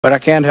But I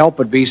can't help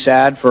but be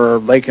sad for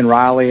Laken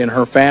Riley and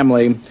her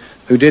family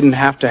who didn't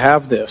have to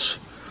have this.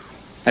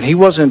 And he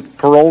wasn't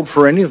paroled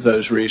for any of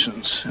those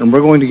reasons. And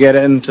we're going to get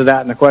into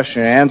that in the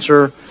question and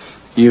answer.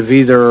 You've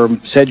either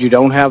said you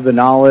don't have the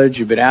knowledge,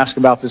 you've been asked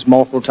about this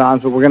multiple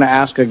times, but we're going to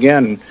ask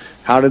again,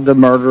 how did the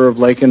murder of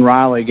Laken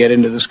Riley get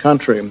into this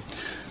country?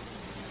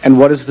 And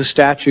what is the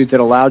statute that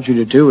allowed you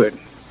to do it?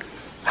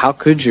 How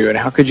could you, and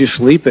how could you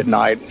sleep at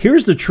night?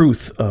 Here's the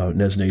truth,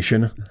 Nez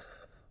Nation.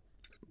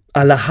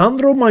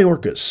 Alejandro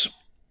Mayorkas,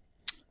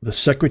 the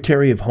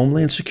Secretary of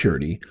Homeland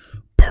Security,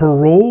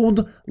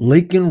 paroled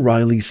Laken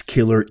Riley's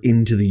killer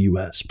into the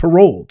U.S.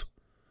 Paroled.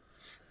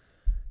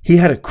 He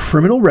had a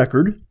criminal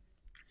record.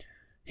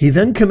 He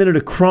then committed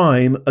a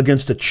crime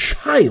against a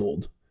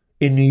child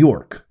in New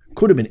York.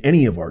 Could have been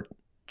any of our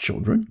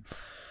children.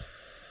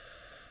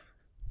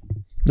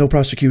 No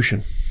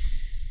prosecution.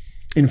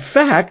 In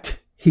fact,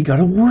 he got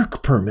a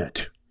work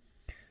permit.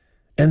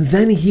 And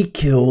then he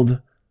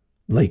killed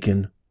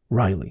Laken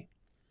Riley.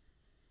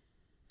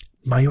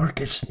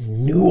 Mayorkas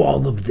knew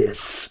all of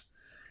this.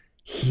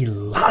 He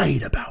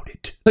lied about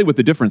it. Tell you what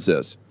the difference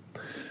is.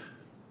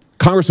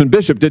 Congressman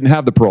Bishop didn't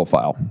have the parole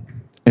file.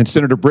 And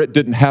Senator Britt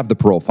didn't have the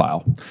parole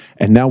file.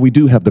 And now we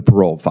do have the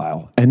parole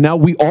file. And now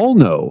we all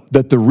know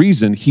that the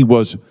reason he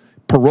was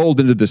paroled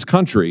into this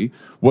country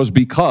was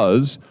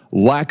because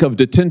lack of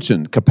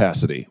detention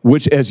capacity,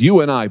 which, as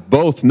you and I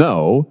both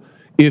know,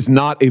 is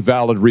not a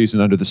valid reason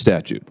under the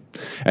statute.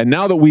 And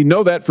now that we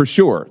know that for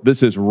sure,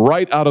 this is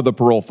right out of the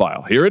parole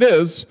file. Here it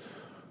is.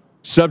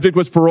 Subject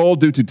was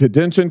paroled due to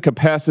detention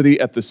capacity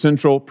at the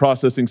Central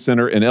Processing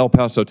Center in El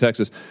Paso,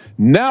 Texas.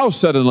 Now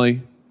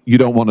suddenly you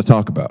don't want to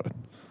talk about it.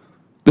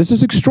 This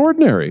is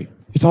extraordinary.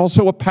 It's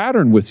also a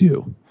pattern with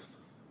you.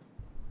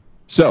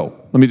 So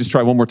let me just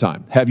try one more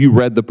time. Have you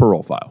read the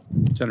parole file?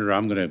 Senator,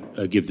 I'm going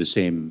to give the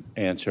same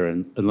answer,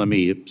 and let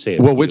me say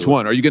it. Well, which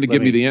one? Are you going to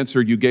give me the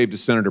answer you gave to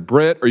Senator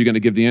Britt? Or are you going to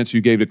give the answer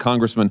you gave to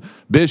Congressman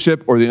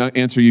Bishop? Or the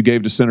answer you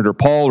gave to Senator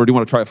Paul? Or do you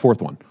want to try a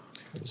fourth one?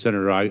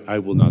 Senator, I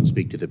will not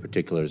speak to the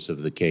particulars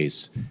of the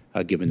case,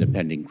 given the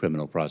pending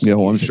criminal prosecution.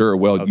 Yeah, well, I'm sure.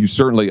 Well, you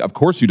certainly, of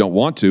course you don't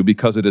want to,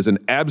 because it is an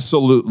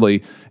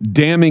absolutely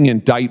damning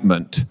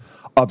indictment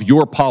of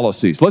your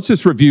policies. Let's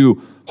just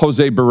review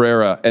Jose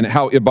Barrera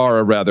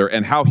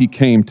and how he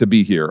came to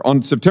be here.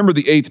 On September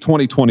the 8th,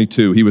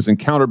 2022, he was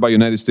encountered by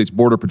United States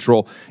Border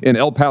Patrol in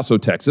El Paso,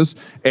 Texas,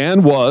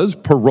 and was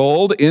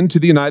paroled into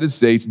the United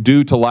States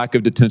due to lack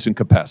of detention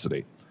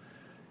capacity.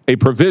 A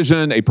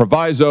provision, a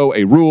proviso,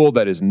 a rule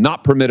that is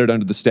not permitted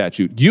under the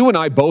statute. You and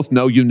I both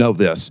know you know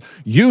this.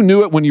 You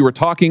knew it when you were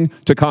talking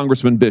to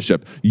Congressman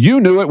Bishop. You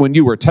knew it when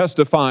you were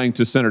testifying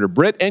to Senator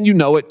Britt, and you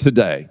know it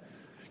today.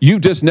 You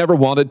just never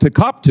wanted to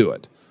cop to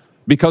it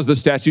because the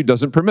statute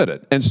doesn't permit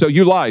it. And so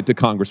you lied to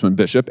Congressman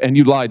Bishop and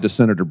you lied to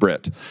Senator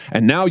Britt.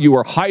 And now you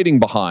are hiding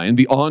behind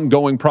the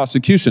ongoing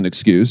prosecution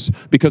excuse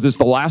because it's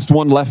the last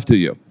one left to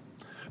you,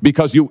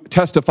 because you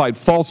testified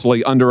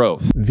falsely under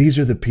oath. These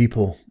are the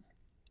people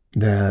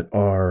that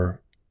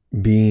are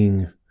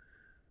being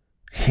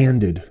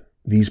handed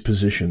these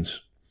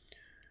positions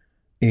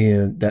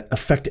and that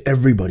affect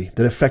everybody,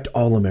 that affect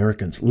all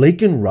Americans.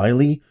 Laken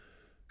Riley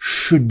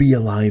should be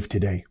alive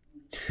today.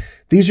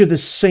 These are the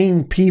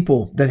same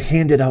people that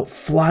handed out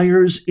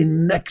flyers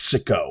in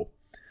Mexico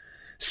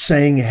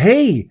saying,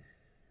 hey,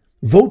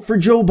 vote for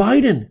Joe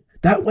Biden.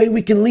 That way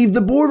we can leave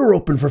the border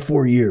open for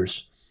 4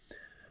 years.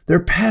 They're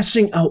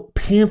passing out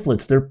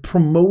pamphlets. They're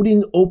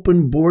promoting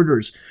open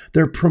borders.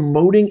 They're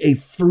promoting a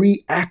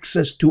free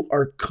access to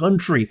our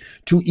country,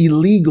 to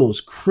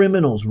illegals,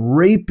 criminals,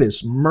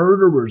 rapists,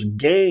 murderers,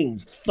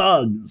 gangs,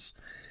 thugs.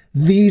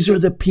 These are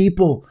the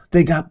people.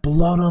 They got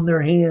blood on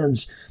their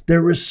hands.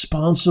 They're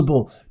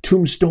responsible.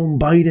 Tombstone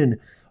Biden,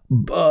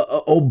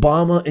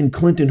 Obama and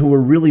Clinton, who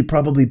were really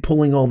probably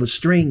pulling all the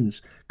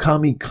strings.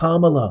 Kami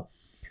Kamala,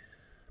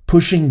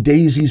 pushing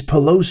daisies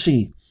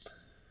Pelosi.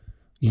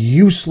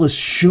 Useless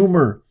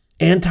Schumer,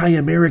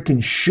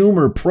 anti-American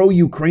Schumer,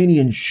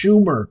 pro-Ukrainian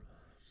Schumer.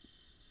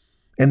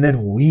 And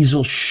then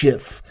Weasel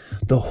Schiff,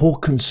 the whole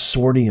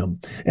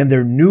consortium. And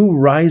their new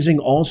rising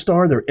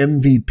all-star, their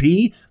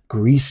MVP,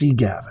 Greasy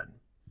Gavin.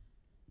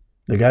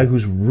 The guy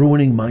who's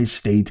ruining my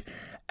state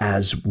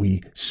as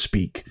we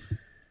speak.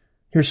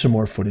 Here's some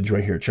more footage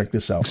right here. Check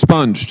this out.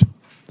 Expunged.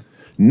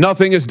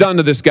 Nothing is done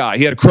to this guy.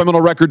 He had a criminal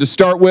record to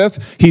start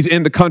with. He's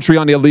in the country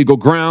on illegal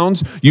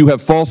grounds. You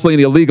have falsely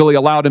and illegally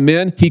allowed him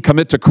in. He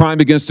commits a crime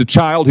against a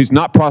child. He's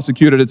not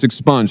prosecuted. It's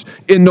expunged.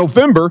 In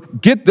November,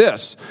 get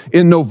this,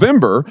 in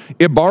November,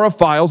 Ibarra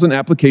files an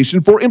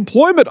application for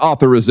employment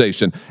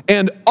authorization.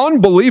 And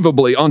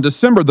unbelievably, on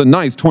December the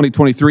 9th,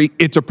 2023,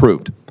 it's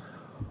approved.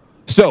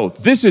 So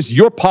this is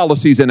your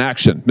policies in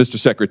action, Mr.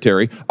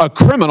 Secretary. A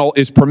criminal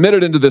is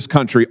permitted into this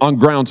country on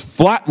grounds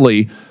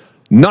flatly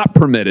not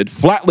permitted,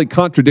 flatly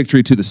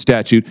contradictory to the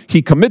statute.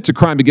 He commits a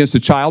crime against a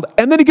child,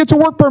 and then he gets a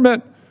work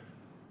permit.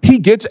 He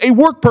gets a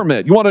work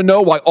permit. You want to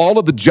know why all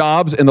of the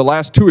jobs in the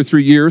last 2 or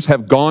 3 years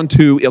have gone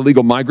to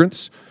illegal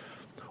migrants?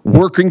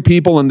 Working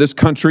people in this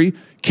country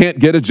can't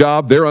get a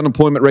job, their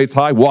unemployment rate's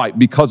high. Why?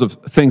 Because of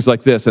things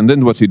like this. And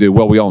then what's he do?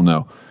 Well, we all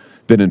know.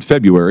 Then in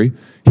February,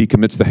 he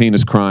commits the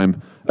heinous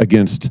crime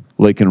against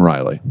Laken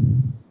Riley.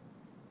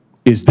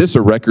 Is this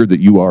a record that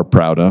you are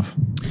proud of?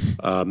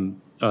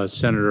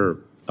 Senator,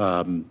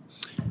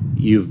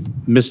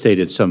 you've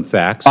misstated some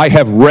facts. I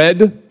have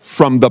read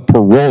from the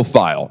parole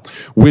file,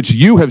 which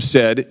you have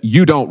said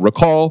you don't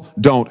recall,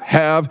 don't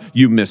have,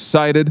 you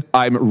miscited.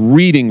 I'm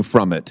reading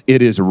from it.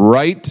 It is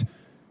right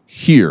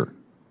here.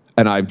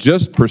 And I've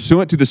just,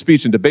 pursuant to the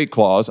speech and debate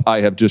clause,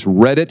 I have just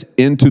read it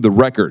into the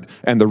record.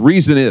 And the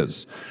reason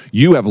is,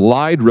 you have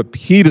lied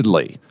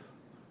repeatedly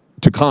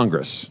to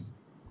Congress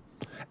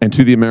and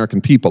to the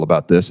American people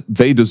about this.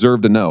 They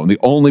deserve to know. And the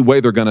only way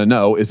they're going to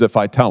know is if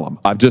I tell them.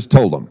 I've just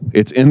told them.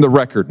 It's in the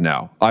record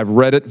now. I've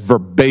read it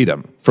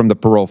verbatim from the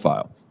parole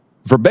file.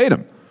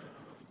 Verbatim.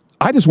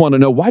 I just want to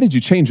know, why did you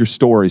change your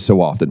story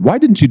so often? Why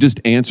didn't you just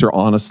answer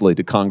honestly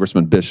to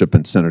Congressman Bishop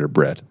and Senator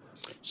Britt?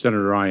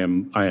 Senator, I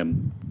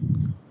am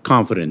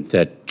confident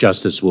that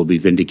justice will be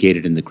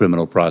vindicated in the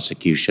criminal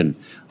prosecution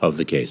of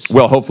the case.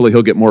 Well, hopefully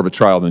he'll get more of a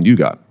trial than you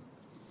got.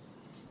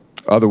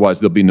 Otherwise,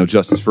 there'll be no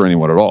justice for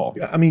anyone at all.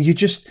 I mean, you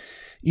just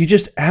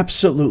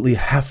absolutely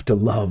have to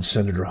love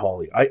Senator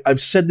Hawley.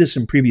 I've said this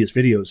in previous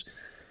videos.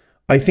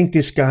 I think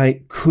this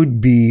guy could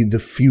be the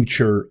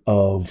future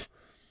of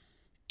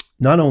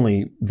not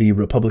only the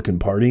Republican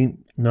Party,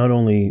 not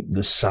only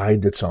the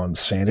side that's on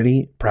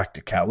sanity,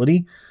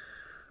 practicality.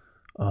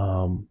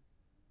 And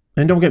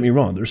don't get me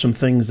wrong, there's some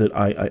things that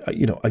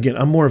again,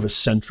 I'm more of a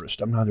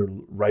centrist. I'm neither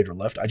right or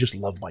left. I just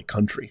love my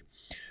country.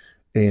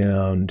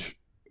 And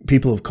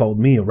people have called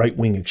me a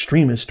right-wing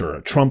extremist or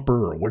a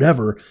Trumper or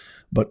whatever,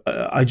 but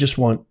I just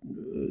want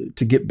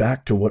to get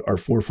back to what our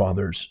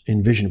forefathers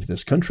envisioned for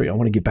this country. I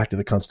want to get back to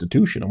the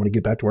Constitution. I want to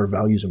get back to our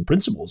values and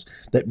principles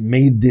that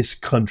made this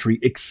country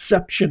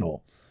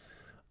exceptional.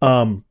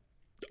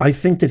 I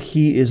think that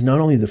he is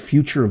not only the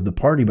future of the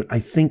party, but I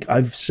think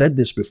I've said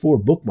this before,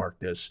 bookmark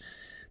this.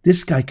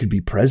 This guy could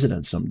be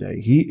president someday.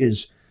 He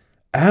is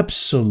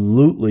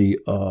absolutely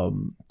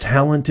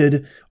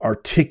talented,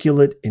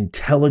 articulate,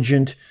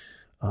 intelligent.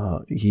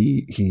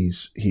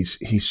 He's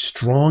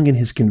strong in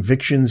his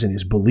convictions and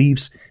his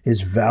beliefs,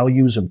 his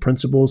values and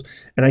principles.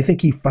 And I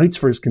think he fights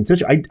for his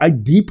constituents. I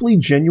deeply,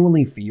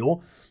 genuinely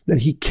feel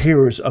that he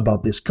cares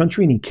about this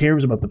country and he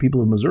cares about the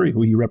people of Missouri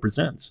who he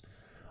represents.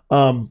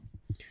 But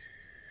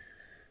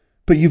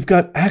you've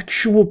got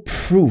actual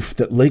proof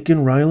that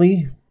Laken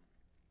Riley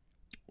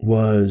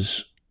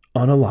was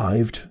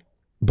unalived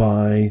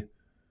by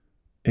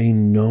a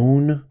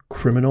known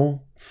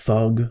criminal,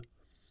 thug,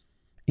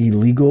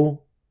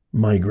 illegal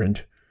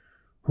migrant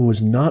who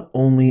was not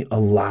only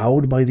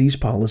allowed by these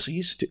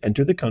policies to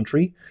enter the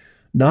country,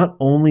 not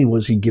only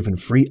was he given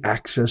free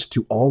access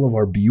to all of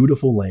our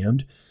beautiful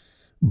land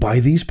by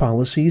these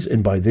policies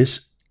and by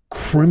this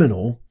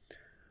criminal,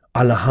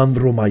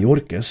 Alejandro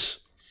Mayorkas,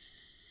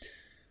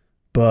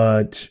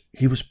 but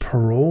he was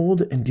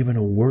paroled and given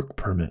a work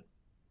permit.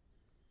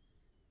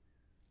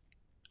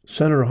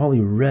 Senator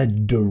Hawley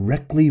read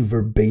directly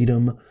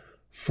verbatim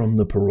from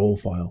the parole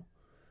file,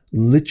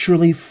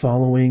 literally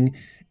following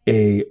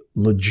a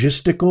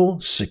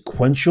logistical,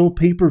 sequential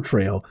paper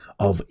trail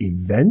of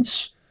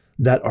events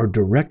that are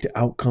direct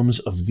outcomes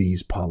of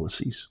these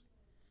policies.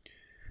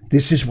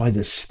 This is why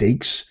the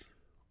stakes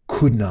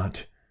could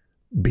not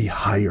be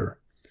higher.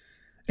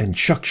 And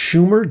Chuck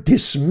Schumer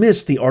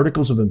dismissed the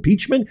articles of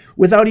impeachment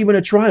without even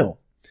a trial.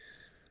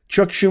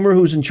 Chuck Schumer,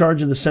 who's in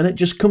charge of the Senate,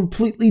 just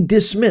completely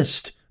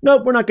dismissed. No,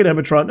 we're not going to have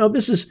a trial. No,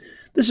 this is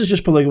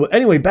just political.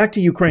 Anyway, back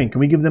to Ukraine. Can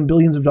we give them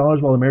billions of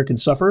dollars while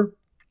Americans suffer?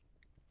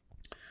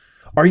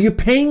 Are you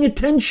paying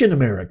attention,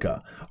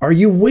 America? Are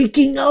you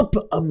waking up,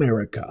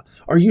 America?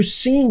 Are you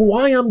seeing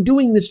why I'm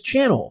doing this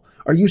channel?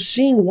 Are you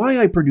seeing why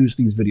I produce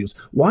these videos?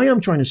 Why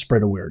I'm trying to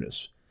spread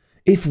awareness?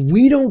 If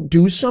we don't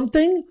do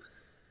something,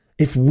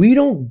 if we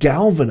don't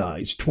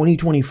galvanize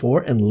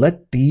 2024 and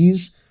let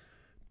these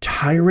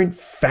tyrant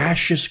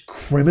fascist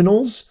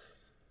criminals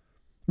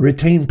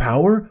retain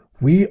power,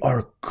 we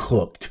are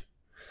cooked.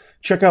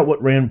 Check out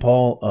what Rand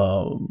Paul,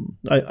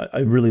 I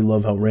really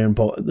love how Rand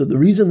Paul, the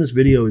reason this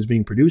video is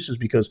being produced is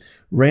because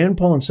Rand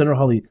Paul and Senator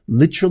Hawley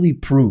literally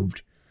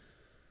proved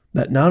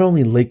that not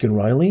only Laken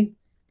Riley,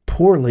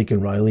 poor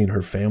Laken Riley and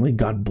her family,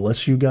 God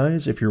bless you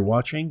guys. If you're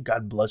watching,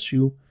 God bless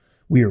you.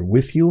 We are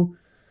with you.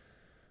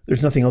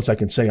 There's nothing else I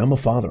can say. I'm a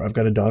father. I've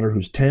got a daughter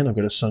who's 10. I've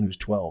got a son who's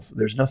 12.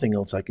 There's nothing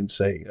else I can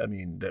say. I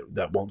mean,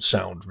 that won't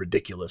sound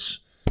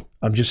ridiculous.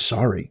 I'm just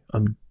sorry.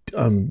 I'm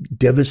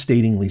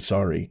devastatingly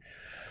sorry.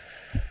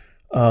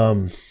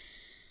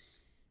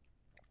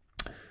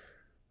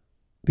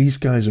 These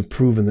guys have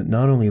proven that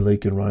not only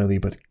Laken Riley,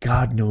 but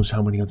God knows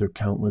how many other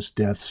countless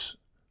deaths,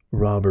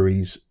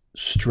 robberies,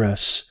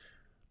 stress,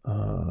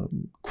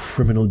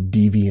 criminal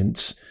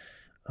deviance,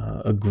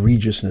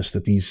 egregiousness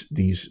that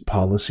these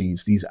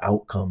policies, these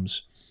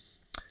outcomes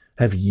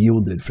have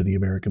yielded for the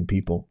American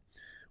people.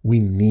 We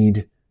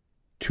need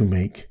to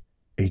make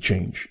a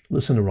change.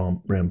 Listen to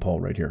Rand Paul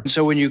right here.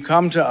 So when you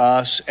come to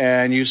us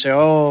and you say,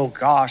 oh,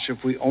 gosh,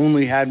 if we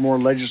only had more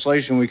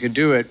legislation, we could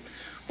do it.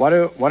 Why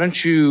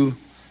don't you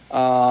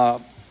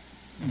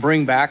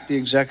bring back the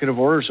executive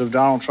orders of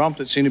Donald Trump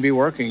that seem to be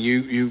working?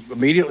 You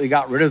immediately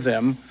got rid of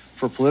them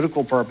for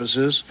political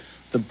purposes.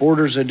 The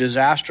border's a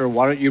disaster.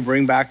 Why don't you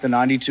bring back the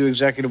 92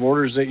 executive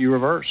orders that you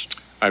reversed?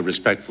 I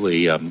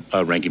respectfully,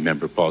 Ranking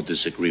Member Paul,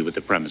 disagree with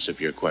the premise of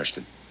your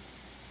question.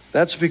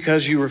 That's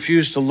because you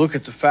refuse to look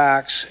at the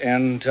facts,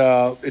 and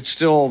it's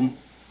still,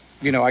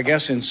 I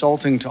guess,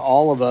 insulting to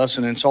all of us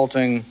and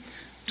insulting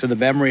to the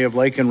memory of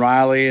Laken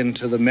Riley and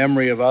to the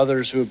memory of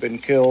others who have been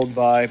killed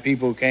by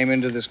people who came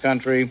into this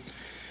country.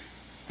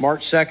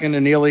 March 2nd,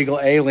 an illegal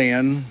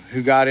alien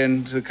who got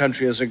into the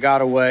country as a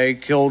getaway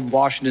killed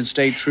Washington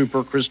State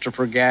Trooper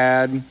Christopher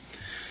Gadd.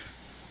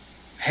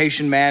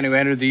 Haitian man who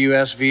entered the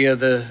U.S. via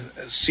the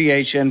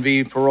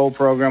CHNV parole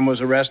program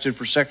was arrested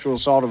for sexual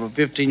assault of a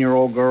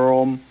 15-year-old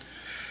girl.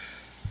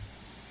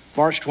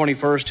 March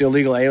 21st,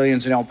 illegal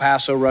aliens in El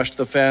Paso rushed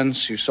the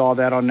fence. You saw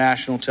that on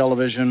national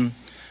television.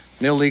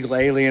 An illegal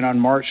alien on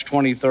March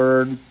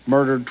 23rd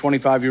murdered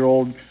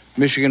 25-year-old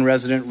Michigan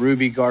resident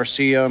Ruby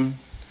Garcia.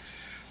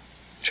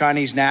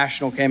 Chinese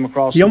national came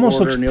across the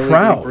border and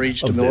illegally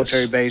breached a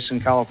military base in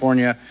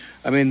California.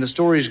 I mean, the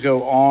stories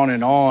go on,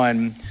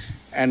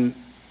 and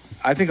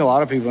I think a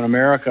lot of people in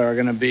America are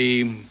going to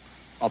be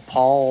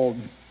appalled,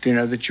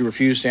 that you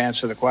refuse to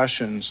answer the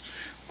questions.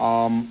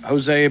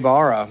 Jose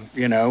Ibarra,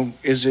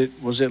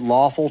 was it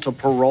lawful to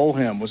parole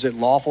him? Was it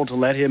lawful to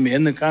let him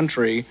in the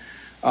country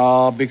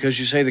because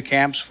you say the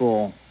camp's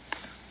full?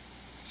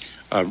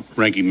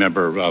 Ranking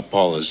Member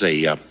Paul is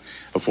a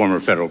former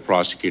federal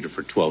prosecutor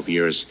for 12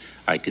 years.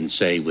 I can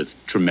say with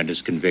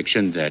tremendous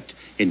conviction that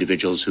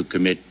individuals who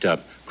commit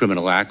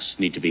criminal acts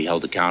need to be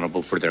held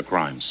accountable for their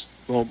crimes.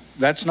 Well,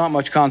 that's not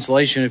much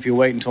consolation if you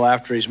wait until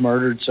after he's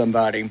murdered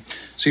somebody.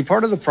 See,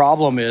 part of the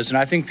problem is, and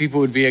I think people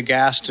would be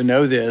aghast to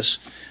know this,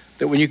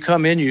 that when you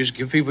come in, you just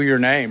give people your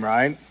name,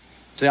 right?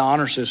 It's the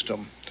honor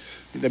system.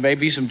 There may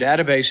be some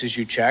databases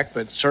you check,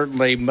 but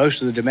certainly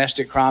most of the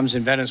domestic crimes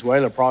in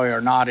Venezuela probably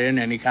are not in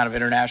any kind of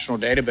international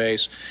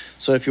database.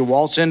 So if you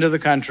waltz into the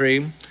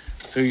country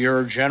through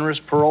your generous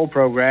parole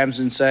programs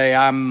and say,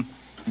 I'm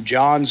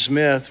John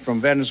Smith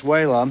from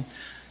Venezuela,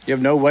 you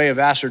have no way of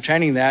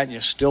ascertaining that, and you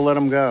still let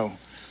them go.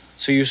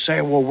 So you say,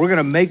 well, we're going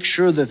to make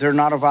sure that they're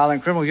not a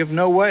violent criminal. You have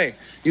no way.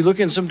 You look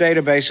in some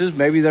databases,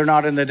 maybe they're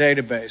not in the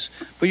database,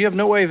 but you have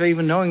no way of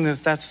even knowing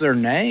that that's their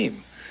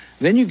name.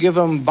 Then you give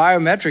them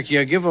biometric,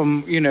 you give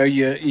them,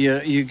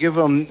 you give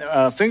them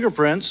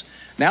fingerprints.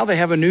 Now they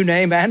have a new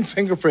name and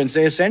fingerprints.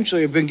 They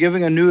essentially have been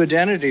given a new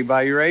identity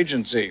by your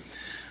agency.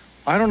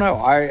 I don't know.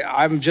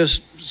 I'm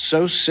just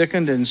so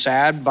sickened and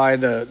sad by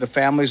the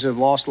families that have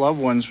lost loved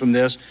ones from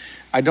this.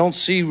 I don't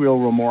see real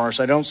remorse.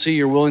 I don't see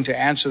you're willing to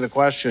answer the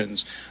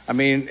questions. I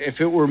mean,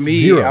 if it were me,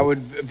 Zero. I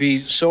would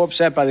be so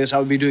upset by this. I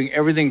would be doing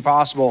everything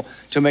possible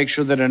to make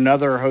sure that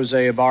another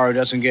Jose Ibarra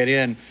doesn't get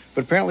in.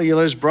 But apparently you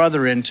let his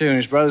brother in too, and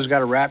his brother's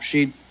got a rap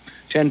sheet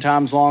 10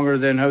 times longer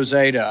than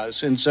Jose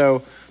does. And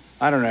so,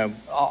 I don't know.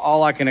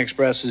 All I can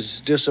express is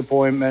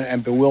disappointment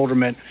and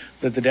bewilderment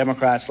that the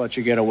Democrats let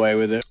you get away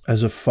with it.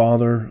 As a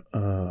father,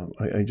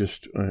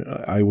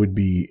 I would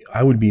be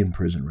in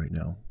prison right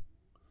now.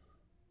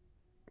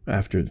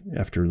 After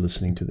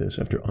listening to this,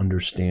 after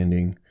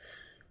understanding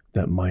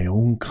that my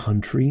own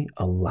country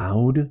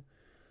allowed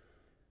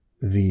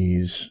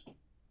these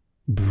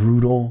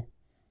brutal,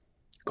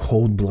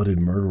 cold-blooded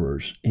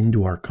murderers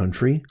into our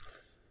country,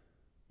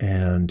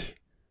 and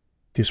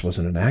this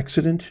wasn't an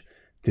accident.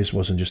 This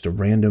wasn't just a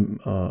random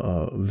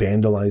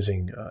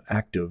vandalizing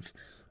act of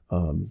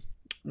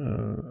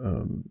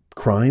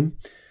crime.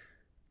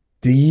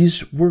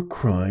 These were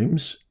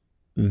crimes.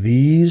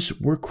 These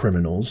were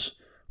criminals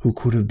who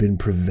could have been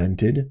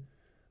prevented,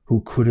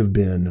 who could have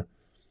been...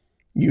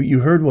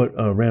 You heard what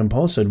Rand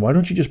Paul said. Why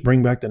don't you just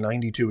bring back the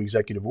 92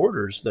 executive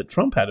orders that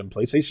Trump had in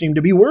place? They seem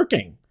to be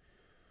working.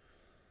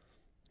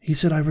 He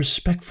said, I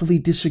respectfully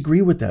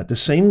disagree with that. The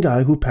same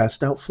guy who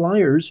passed out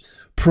flyers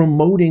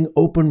promoting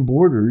open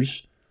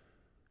borders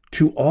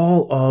to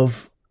all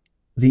of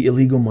the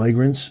illegal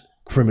migrants,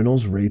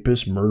 criminals,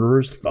 rapists,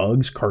 murderers,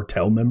 thugs,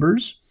 cartel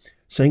members,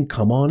 saying,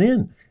 come on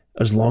in.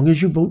 As long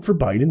as you vote for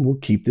Biden, we'll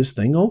keep this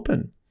thing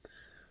open.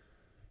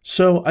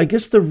 So I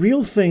guess the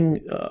real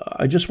thing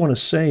I just want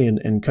to say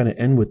and kind of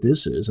end with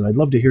this is, and I'd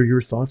love to hear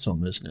your thoughts on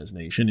this, Nez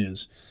Nation,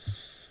 is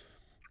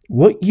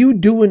what you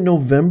do in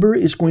November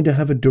is going to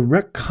have a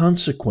direct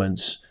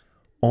consequence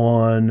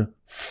on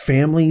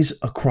families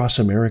across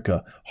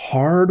America,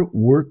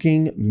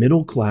 hard-working,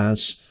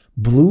 middle-class,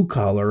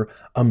 blue-collar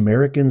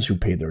Americans who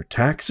pay their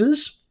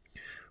taxes,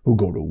 who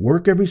go to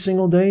work every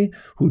single day,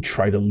 who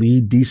try to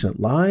lead decent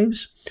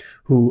lives,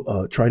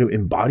 who try to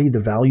embody the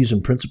values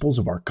and principles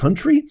of our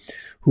country,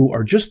 who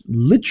are just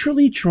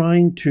literally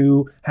trying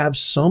to have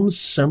some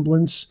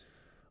semblance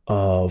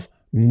of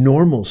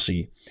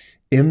normalcy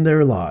in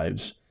their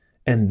lives.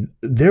 And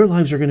their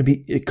lives are going to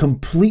be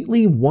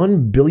completely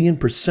 1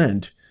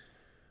 billion%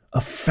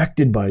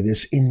 affected by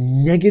this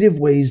in negative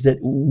ways that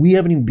we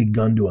haven't even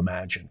begun to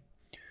imagine.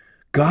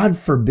 God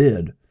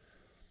forbid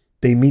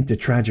they meet the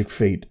tragic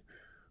fate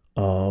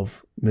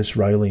of Miss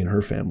Riley and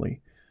her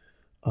family.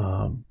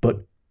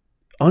 But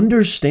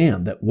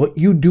understand that what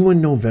you do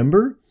in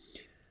November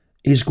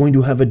is going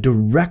to have a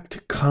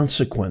direct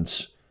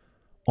consequence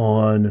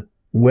on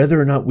whether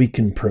or not we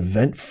can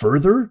prevent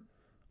further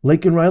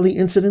Laken Riley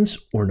incidents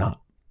or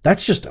not.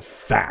 That's just a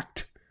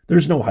fact.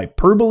 There's no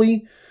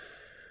hyperbole.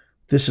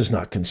 This is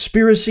not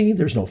conspiracy.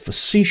 There's no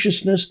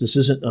facetiousness. This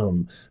isn't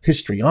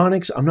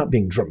histrionics. I'm not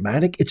being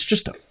dramatic. It's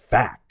just a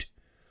fact.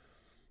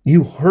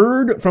 You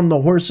heard from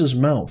the horse's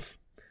mouth.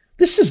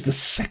 This is the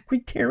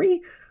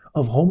Secretary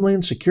of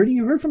Homeland Security.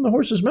 You heard from the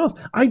horse's mouth.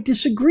 I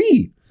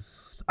disagree.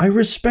 I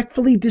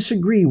respectfully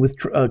disagree with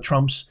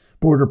Trump's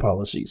border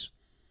policies.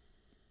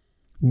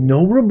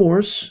 No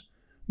remorse,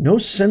 no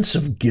sense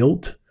of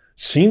guilt.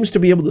 Seems to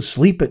be able to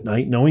sleep at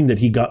night knowing that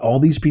he got all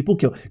these people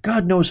killed.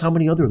 God knows how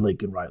many other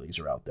Laken Rileys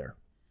are out there.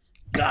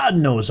 God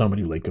knows how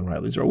many Laken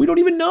Rileys are. We don't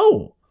even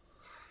know.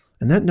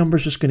 And that number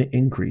is just going to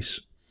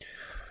increase.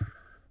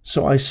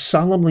 So I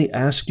solemnly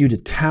ask you to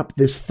tap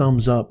this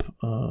thumbs up,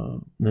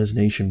 Nez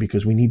Nation,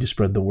 because we need to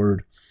spread the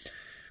word.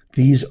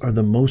 These are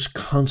the most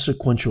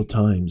consequential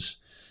times.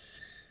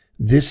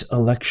 This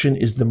election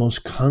is the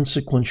most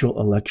consequential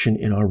election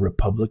in our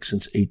republic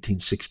since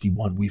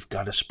 1861. We've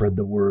got to spread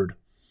the word.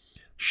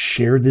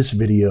 Share this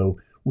video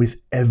with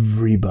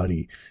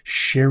everybody.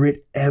 Share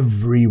it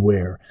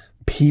everywhere.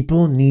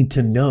 People need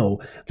to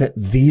know that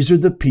these are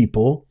the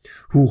people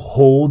who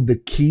hold the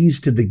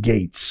keys to the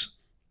gates.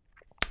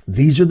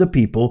 These are the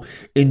people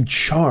in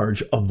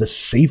charge of the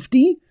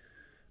safety,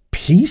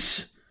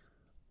 peace,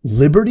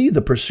 liberty,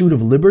 the pursuit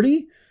of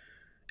liberty,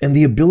 and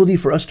the ability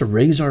for us to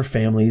raise our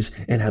families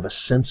and have a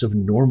sense of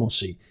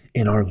normalcy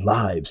in our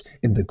lives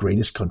in the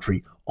greatest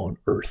country on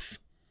earth.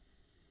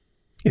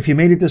 If you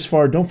made it this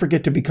far, don't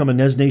forget to become a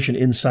Nez Nation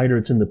Insider.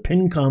 It's in the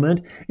pinned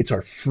comment. It's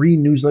our free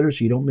newsletter,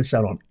 so you don't miss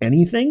out on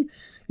anything.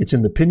 It's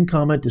in the pinned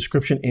comment,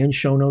 description, and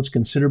show notes.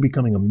 Consider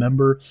becoming a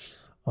member.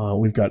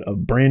 We've got a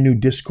brand new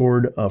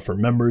Discord for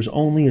members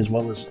only, as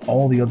well as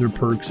all the other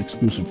perks,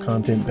 exclusive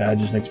content,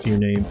 badges next to your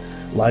name,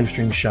 live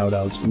stream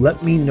shout-outs.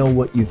 Let me know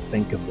what you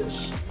think of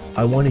this.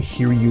 I want to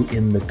hear you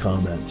in the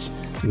comments.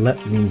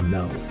 Let me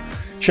know.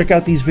 Check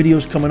out these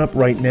videos coming up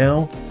right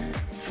now.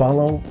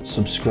 Follow,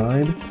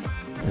 subscribe.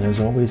 And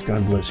as always,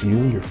 God bless you,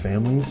 your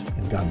families,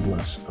 and God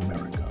bless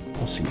America.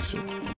 I'll see you soon.